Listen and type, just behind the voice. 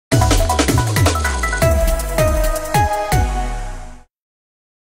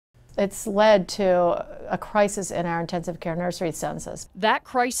It's led to a crisis in our intensive care nursery census. That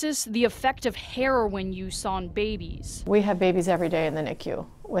crisis, the effect of heroin use on babies. We have babies every day in the NICU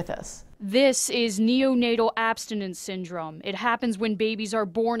with us. This is neonatal abstinence syndrome. It happens when babies are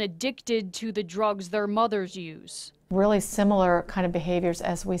born addicted to the drugs their mothers use. Really similar kind of behaviors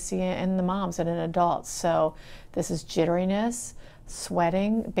as we see in the moms and in adults. So this is jitteriness,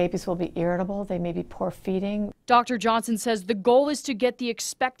 sweating, babies will be irritable, they may be poor feeding. Dr. Johnson says the goal is to get the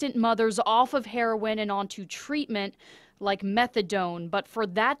expectant mothers off of heroin and onto treatment like methadone, but for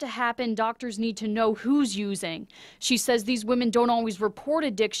that to happen, doctors need to know who's using. She says these women don't always report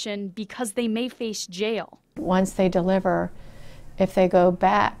addiction because they may face jail. Once they deliver, if they go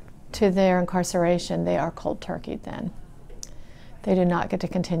back to their incarceration, they are cold turkeyed then. They do not get to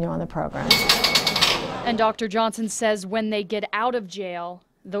continue on the program. And Dr. Johnson says when they get out of jail,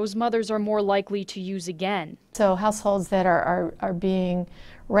 those mothers are more likely to use again. So households that are being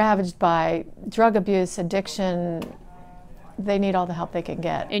ravaged by drug abuse, addiction, they need all the help they can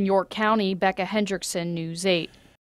get. In York County, Becca Hendrickson, News 8.